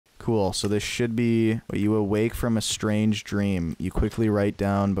Cool, so this should be... You awake from a strange dream. You quickly write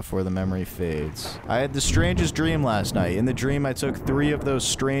down before the memory fades. I had the strangest dream last night. In the dream, I took 3 of those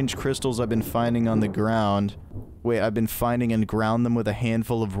strange crystals I've been finding on the ground. Wait, I've been finding and ground them with a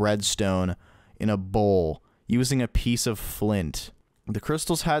handful of redstone in a bowl, using a piece of flint. The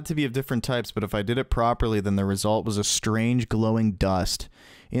crystals had to be of different types, but if I did it properly, then the result was a strange glowing dust.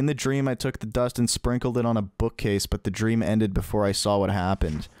 In the dream, I took the dust and sprinkled it on a bookcase, but the dream ended before I saw what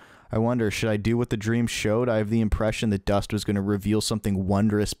happened. I wonder, should I do what the dream showed? I have the impression that dust was going to reveal something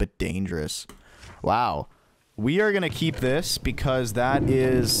wondrous but dangerous. Wow. We are going to keep this because that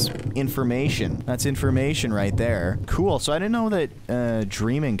is information. That's information right there. Cool. So I didn't know that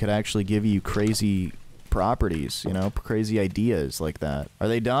dreaming could actually give you crazy properties, you know, crazy ideas like that. Are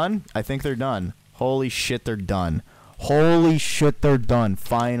they done? I think they're done. Holy shit, they're done. Holy shit, they're done.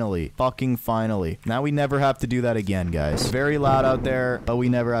 Finally. Fucking finally. Now we never have to do that again, guys. Very loud out there, but we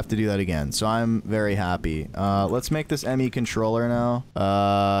never have to do that again. So I'm very happy. Let's make this ME controller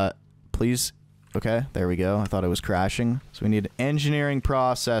now. Please. Okay, there we go. I thought it was crashing. So we need engineering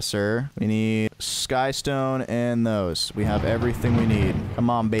processor. We need skystone and those. We have everything we need. Come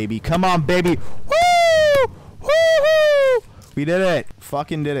on, baby. Come on, baby. Woo! Woo-hoo! We did it.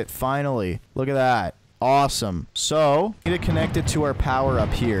 Fucking did it. Finally. Look at that. Awesome. So, we need to connect it to our power up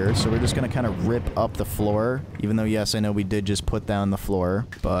here. So we're just going to kind of rip up the floor. Even though, yes, I know we did just put down the floor.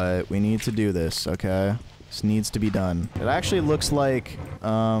 But we need to do this, okay? This needs to be done. It actually looks like,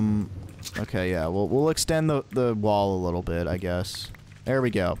 okay, yeah. We'll extend the wall a little bit, I guess. There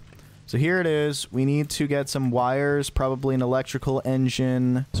we go. So here it is. We need to get some wires, probably an electrical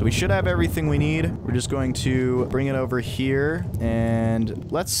engine. So we should have everything we need. We're just going to bring it over here.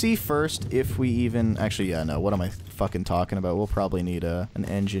 And let's see first if we even... Actually, yeah, no. What am I fucking talking about? We'll probably need an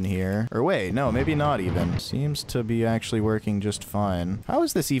engine here. Or wait, no, maybe not even. Seems to be actually working just fine. How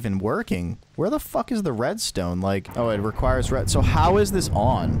is this even working? Where the fuck is the redstone? Like, oh, it requires red... So how is this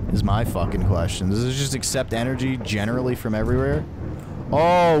on? Is my fucking question. Does it just accept energy generally from everywhere?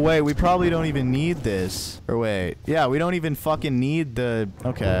 Oh, wait, we probably don't even need this. Or wait, yeah, we don't even fucking need the...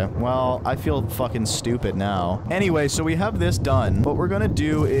 Okay, well, I feel fucking stupid now. Anyway, so we have this done. What we're gonna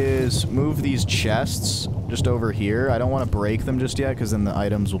do is move these chests just over here. I don't want to break them just yet, because then the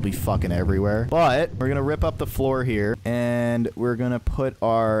items will be fucking everywhere. But we're gonna rip up the floor here, and we're gonna put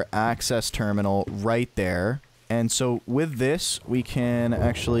our access terminal right there. And so with this, we can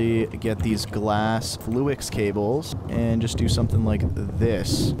actually get these glass Fluix cables and just do something like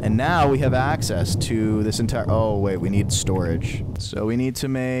this. And now we have access to this entire... Oh, wait, we need storage. So we need to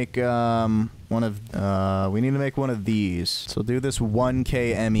make one of these. So we'll do this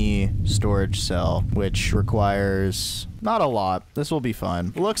 1K ME storage cell, which requires... Not a lot. This will be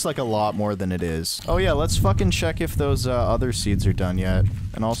fun. It looks like a lot more than it is. Oh yeah, let's fucking check if those other seeds are done yet.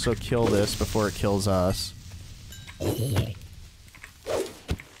 And also kill this before it kills us.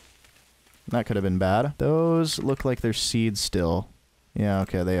 That could have been bad. Those look like they're seeds still. Yeah,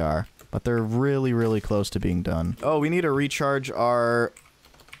 okay, they are. But they're really, really close to being done. Oh, we need to recharge our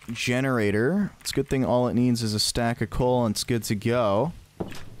generator. It's a good thing all it needs is a stack of coal and it's good to go.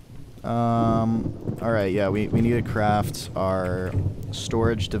 Alright, yeah, we need to craft our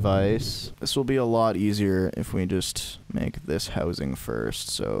storage device. This will be a lot easier if we just make this housing first.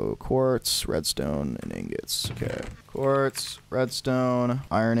 So, quartz, redstone, and ingots. Okay. Quartz, redstone,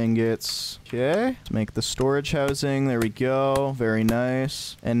 iron ingots. Okay. Let's make the storage housing. There we go. Very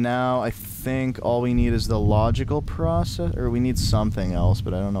nice. And now I think all we need is the logical process, or we need something else,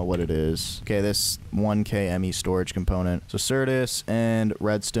 but I don't know what it is. Okay, this 1K ME storage component. So Certus and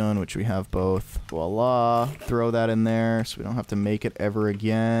redstone, which we have both. Voila. Throw that in there so we don't have to make it ever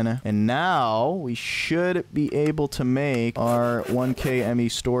again. And now we should be able to make our 1K ME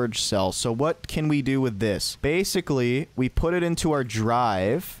storage cell. So what can we do with this? Basically, we put it into our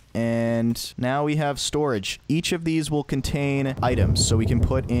drive, and now we have storage. Each of these will contain items, so we can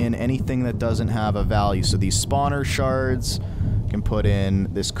put in anything that doesn't have a value. So these spawner shards, can put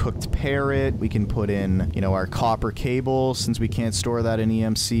in this cooked parrot, we can put in, you know, our copper cable, since we can't store that in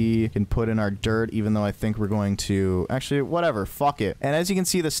EMC, we can put in our dirt, even though I think we're going to, actually, whatever, fuck it. And as you can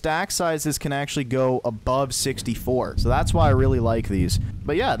see, the stack sizes can actually go above 64, so that's why I really like these.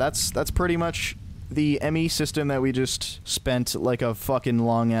 But yeah, that's pretty much the ME system that we just spent like a fucking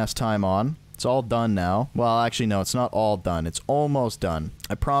long-ass time on. It's all done now. Well, actually, no, it's not all done. It's almost done.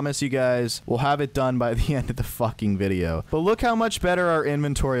 I promise you guys, we'll have it done by the end of the fucking video. But look how much better our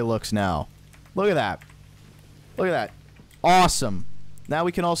inventory looks now. Look at that. Look at that. Awesome. Now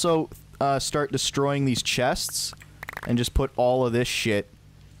we can also start destroying these chests and just put all of this shit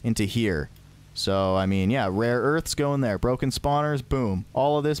into here. So, I mean, yeah, rare earths go in there. Broken spawners, boom.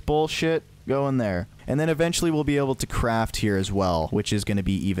 All of this bullshit, go in there. And then eventually we'll be able to craft here as well, which is going to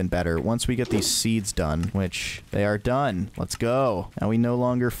be even better. Once we get these seeds done, which they are done. Let's go. Now we no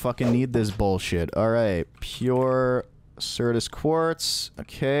longer fucking need this bullshit. All right, pure Certus quartz.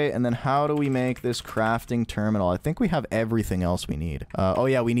 Okay, and then how do we make this crafting terminal? I think we have everything else we need. Oh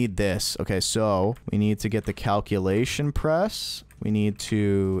yeah, we need this. Okay, so we need to get the calculation press. We need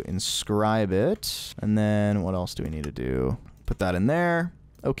to inscribe it. And then what else do we need to do? Put that in there.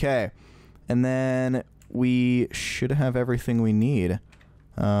 Okay. And then we should have everything we need.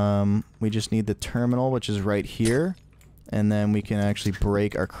 We just need the terminal, which is right here. And then we can actually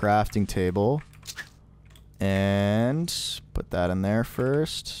break our crafting table. And put that in there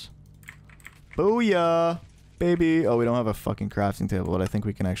first. Booyah! Baby! Oh, we don't have a fucking crafting table, but I think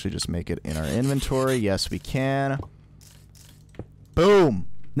we can actually just make it in our inventory. Yes, we can. Boom!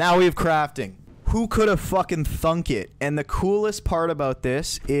 Now we have crafting. Who could have fucking thunk it? And the coolest part about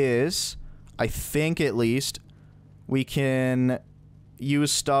this is, I think at least, we can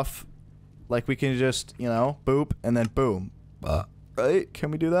use stuff like we can just, you know, boop and then boom. Right?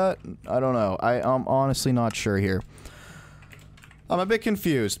 Can we do that? I don't know. I'm honestly not sure here. I'm a bit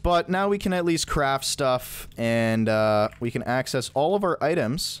confused, but now we can at least craft stuff and we can access all of our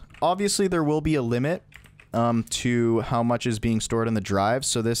items. Obviously, there will be a limit to how much is being stored in the drive.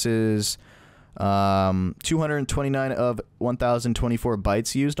 So this is 229 of 1024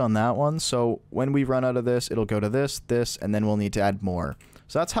 bytes used on that one. So when we run out of this, it'll go to this, and then we'll need to add more.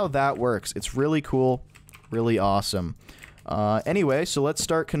 So that's how that works. It's really cool, really awesome. Anyway, so let's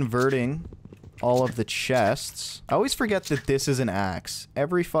start converting all of the chests. I always forget that this is an axe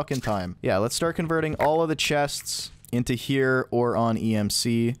every fucking time. Yeah, let's start converting all of the chests into here or on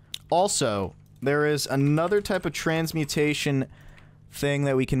EMC. Also, there is another type of transmutation thing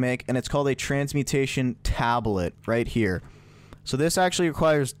that we can make, and it's called a transmutation tablet right here. So this actually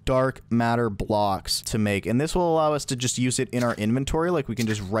requires dark matter blocks to make, and this will allow us to just use it in our inventory. Like, we can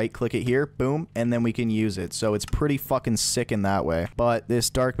just right click it here, boom, and then we can use it. So it's pretty fucking sick in that way. But this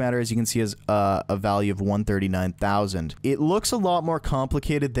dark matter, as you can see, has a value of 139,000. It looks a lot more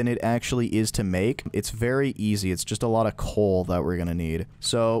complicated than it actually is to make. It's very easy. It's just a lot of coal that we're gonna need.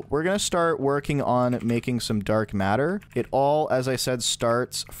 So we're gonna start working on making some dark matter. It all, as I said,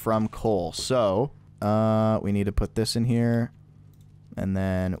 starts from coal. So we need to put this in here. And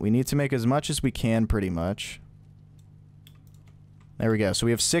then we need to make as much as we can, pretty much. There we go. So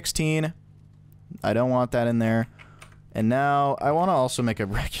we have 16. I don't want that in there. And now I want to also make a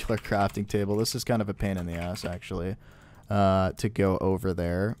regular crafting table. This is kind of a pain in the ass, actually, to go over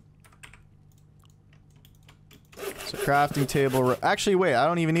there. So crafting table. Actually, wait. I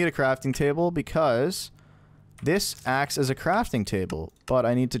don't even need a crafting table because this acts as a crafting table. But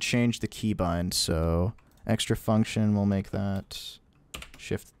I need to change the keybind. So extra function, we'll make that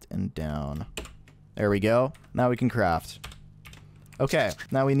shift and down. There we go. Now we can craft. Okay,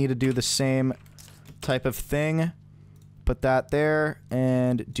 now we need to do the same type of thing. Put that there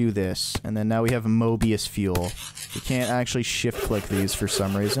and do this. And then now we have Mobius fuel. We can't actually shift click these for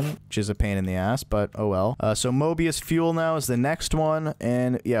some reason, which is a pain in the ass, but oh well. So Mobius fuel now is the next one.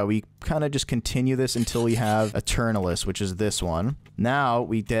 And yeah, we kind of just continue this until we have Eternalis, which is this one. Now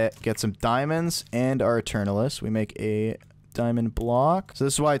we get some diamonds and our Eternalis. We make a diamond block. So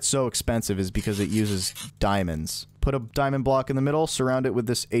this is why it's so expensive, is because it uses diamonds. Put a diamond block in the middle, surround it with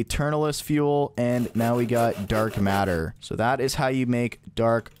this Eternalis fuel, and now we got dark matter. So that is how you make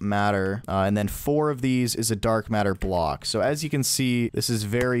dark matter. And then 4 of these is a dark matter block. So as you can see, this is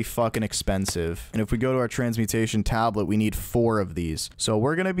very fucking expensive. And if we go to our transmutation tablet, we need 4 of these. So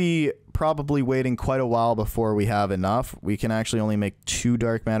we're gonna be probably waiting quite a while before we have enough. We can actually only make 2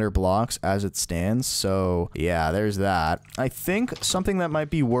 dark matter blocks as it stands. So yeah, there's that. I think something that might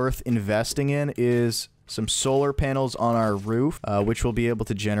be worth investing in is some solar panels on our roof, which will be able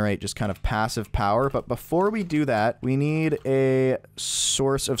to generate just kind of passive power. But before we do that, we need a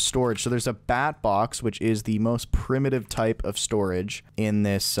source of storage. So there's a bat box, which is the most primitive type of storage in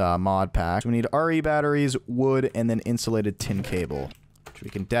this mod pack. So we need RE batteries, wood, and then insulated tin cable, which we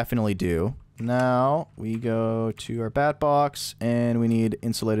can definitely do. Now we go to our bat box and we need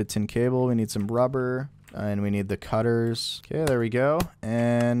insulated tin cable. We need some rubber. And we need the cutters. Okay, there we go.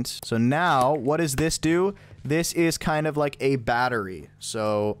 And so now, what does this do? This is kind of like a battery.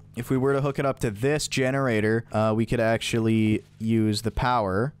 So if we were to hook it up to this generator, we could actually use the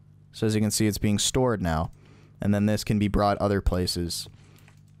power. So as you can see, it's being stored now. And then this can be brought other places.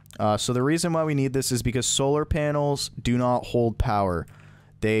 So the reason why we need this is because solar panels do not hold power.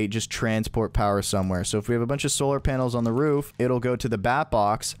 They just transport power somewhere. So if we have a bunch of solar panels on the roof, it'll go to the bat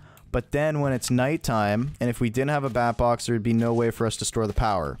box. But then when it's nighttime, and if we didn't have a bat box, there'd be no way for us to store the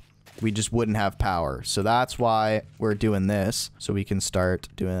power. We just wouldn't have power. So that's why we're doing this. So we can start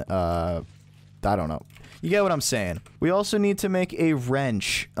doing, I don't know. You get what I'm saying. We also need to make a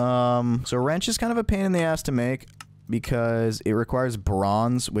wrench. So a wrench is kind of a pain in the ass to make because it requires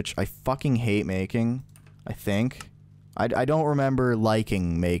bronze, which I fucking hate making, I think. I don't remember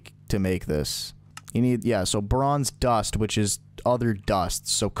liking to make this. You need, yeah, so bronze dust, which is other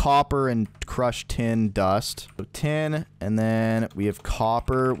dusts. So copper and crushed tin dust. So tin, and then we have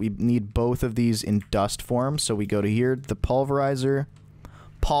copper. We need both of these in dust form. So we go to here, the pulverizer.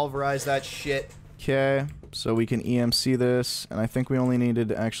 Pulverize that shit. Okay, so we can EMC this. And I think we only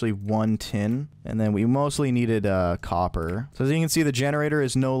needed actually 1 tin. And then we mostly needed copper. So as you can see, the generator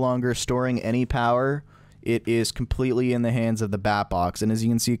is no longer storing any power. It is completely in the hands of the bat box, and as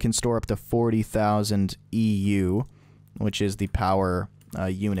you can see, it can store up to 40,000 EU, which is the power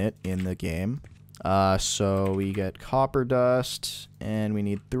unit in the game. So we get copper dust, and we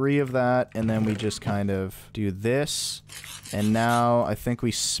need 3 of that, and then we just kind of do this, and now I think we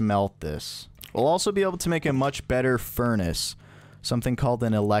smelt this. We'll also be able to make a much better furnace, something called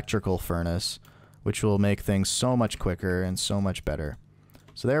an electrical furnace, which will make things so much quicker and so much better.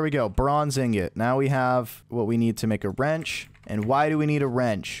 So there we go, bronze ingot. Now we have what we need to make a wrench. And why do we need a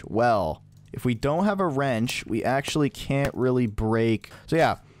wrench? Well, if we don't have a wrench, we actually can't really break. So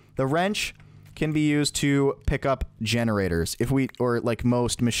yeah, the wrench can be used to pick up generators, or like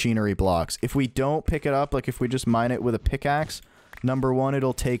most machinery blocks. If we don't pick it up, like if we just mine it with a pickaxe, number 1,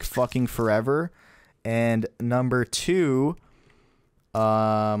 it'll take fucking forever. And number 2,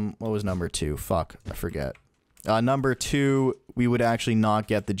 what was number 2? Fuck, I forget. Number 2, we would actually not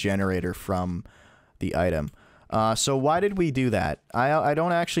get the generator from the item. So why did we do that? I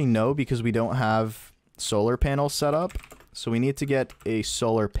don't actually know because we don't have solar panels set up. So we need to get a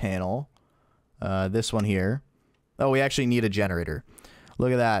solar panel. This one here. Oh, we actually need a generator.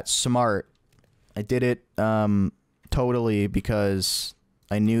 Look at that. Smart. I did it totally because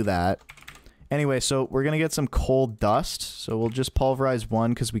I knew that. Anyway, so we're going to get some coal dust. So we'll just pulverize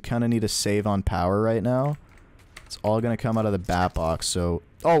 1 because we kind of need to save on power right now. It's all going to come out of the bat box, so...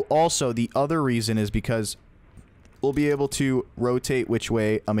 Oh, also, the other reason is because we'll be able to rotate which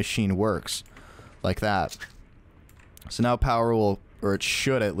way a machine works. Like that. So now power will... Or it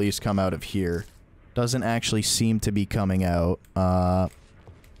should at least come out of here. Doesn't actually seem to be coming out. For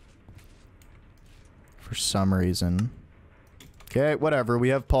some reason. Okay, whatever. We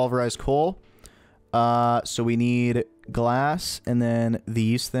have pulverized coal. So we need glass, and then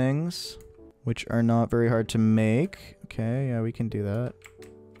these things... which are not very hard to make. Okay, yeah, we can do that.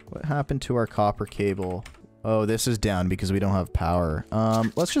 What happened to our copper cable? Oh, this is down because we don't have power.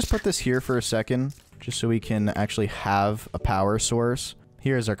 Let's just put this here for a second, just so we can actually have a power source.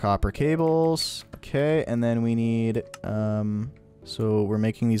 Here's our copper cables. Okay, and then we need, so we're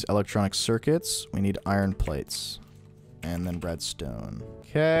making these electronic circuits. We need iron plates. And then redstone.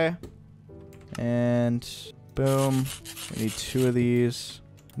 Okay. And boom. We need 2 of these.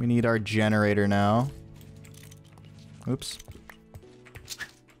 We need our generator now. Oops.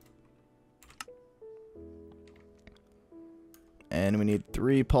 And we need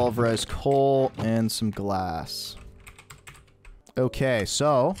 3 pulverized coal and some glass. Okay,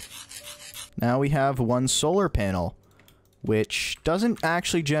 so now we have 1 solar panel, which doesn't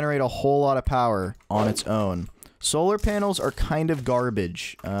actually generate a whole lot of power on its own. Solar panels are kind of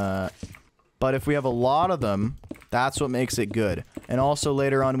garbage, but if we have a lot of them, that's what makes it good. And also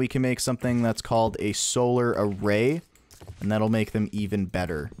later on we can make something that's called a solar array, and that'll make them even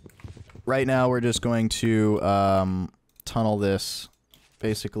better. Right now we're just going to tunnel this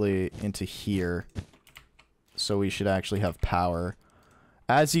basically into here, so we should actually have power.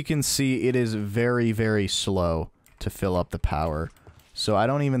 As you can see, it is very, very slow to fill up the power. So I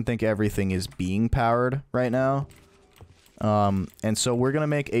don't even think everything is being powered right now. And so we're gonna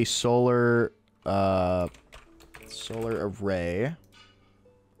make a solar array.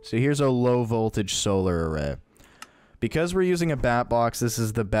 So here's a low voltage solar array. Because we're using a bat box, this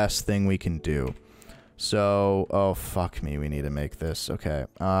is the best thing we can do. So, oh fuck me, we need to make this. Okay,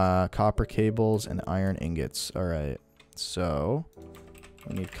 copper cables and iron ingots. Alright, so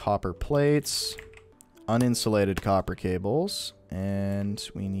we need copper plates, uninsulated copper cables, and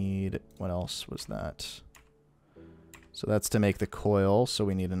we need, what else was that? So that's to make the coil, so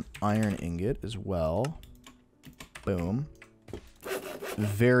we need an iron ingot as well. Boom.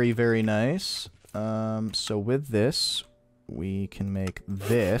 Very, very nice. So with this, we can make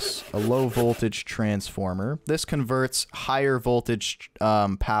this a low voltage transformer. This converts higher voltage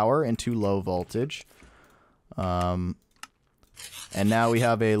power into low voltage. And now we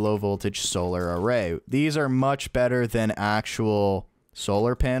have a low voltage solar array. These are much better than actual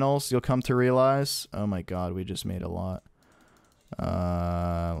solar panels, you'll come to realize. Oh my god, we just made a lot.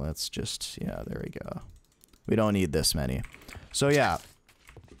 Let's just, yeah, there we go. We don't need this many. So yeah,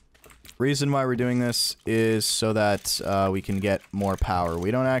 reason why we're doing this is so that we can get more power.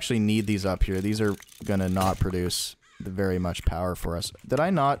 We don't actually need these up here. These are gonna not produce very much power for us. Did I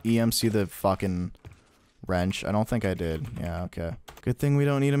not EMC the fucking wrench? I don't think I did. Yeah, okay. Good thing we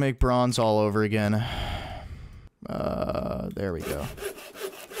don't need to make bronze all over again. There we go.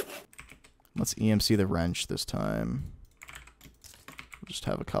 Let's EMC the wrench this time. We'll just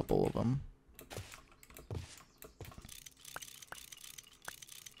have a couple of them.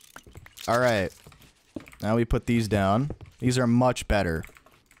 Alright. Now we put these down. These are much better.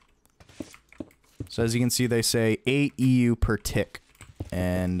 So as you can see, they say 8 EU per tick.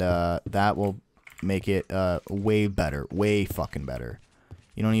 And that will make it way better. Way fucking better.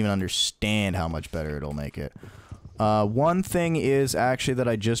 You don't even understand how much better it'll make it. One thing is actually that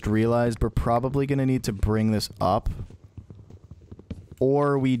I just realized we're probably going to need to bring this up.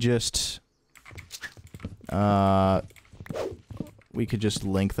 Or we just... we could just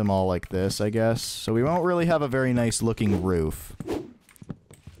link them all like this, I guess. So we won't really have a very nice looking roof.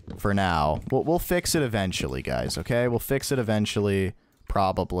 For now. We'll fix it eventually, guys, okay? We'll fix it eventually.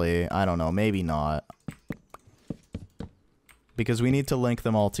 Probably. I don't know. Maybe not. Because we need to link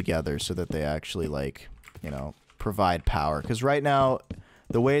them all together so that they actually, like, you know, provide power. Because right now,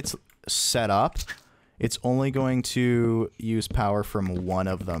 the way it's set up, it's only going to use power from one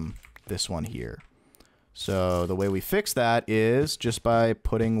of them. This one here. So the way we fix that is just by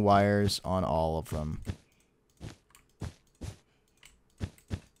putting wires on all of them.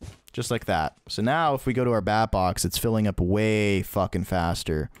 Just like that. So now if we go to our bat box, it's filling up way fucking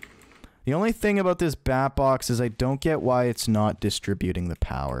faster. The only thing about this bat box is I don't get why it's not distributing the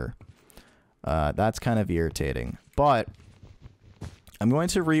power. That's kind of irritating. But I'm going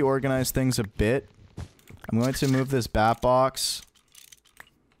to reorganize things a bit. I'm going to move this bat box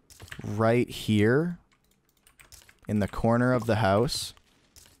right here in the corner of the house.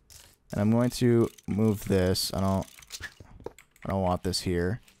 And I'm going to move this. I don't want this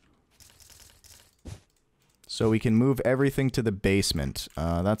here. So we can move everything to the basement.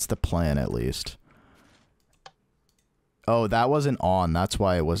 That's the plan, at least. Oh, that wasn't on. That's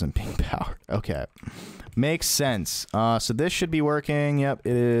why it wasn't being powered. Okay. Makes sense. So this should be working. Yep,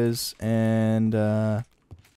 it is. And,